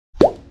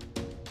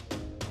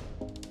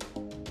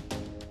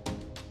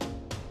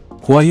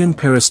Huayun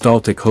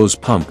Peristaltic hose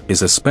pump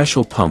is a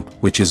special pump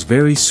which is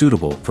very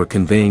suitable for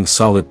conveying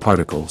solid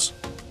particles.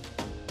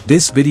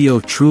 This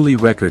video truly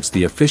records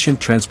the efficient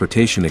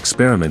transportation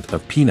experiment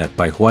of peanut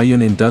by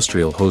Huayun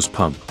industrial hose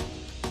pump.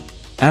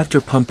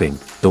 After pumping,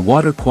 the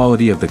water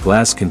quality of the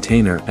glass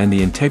container and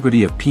the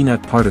integrity of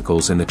peanut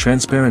particles in the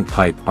transparent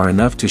pipe are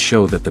enough to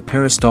show that the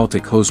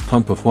peristaltic hose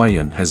pump of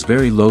Huayun has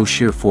very low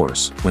shear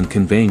force when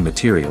conveying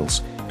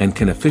materials, and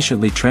can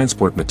efficiently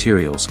transport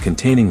materials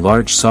containing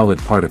large solid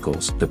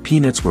particles. The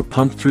peanuts were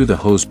pumped through the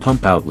hose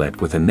pump outlet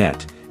with a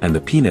net, and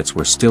the peanuts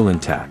were still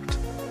intact.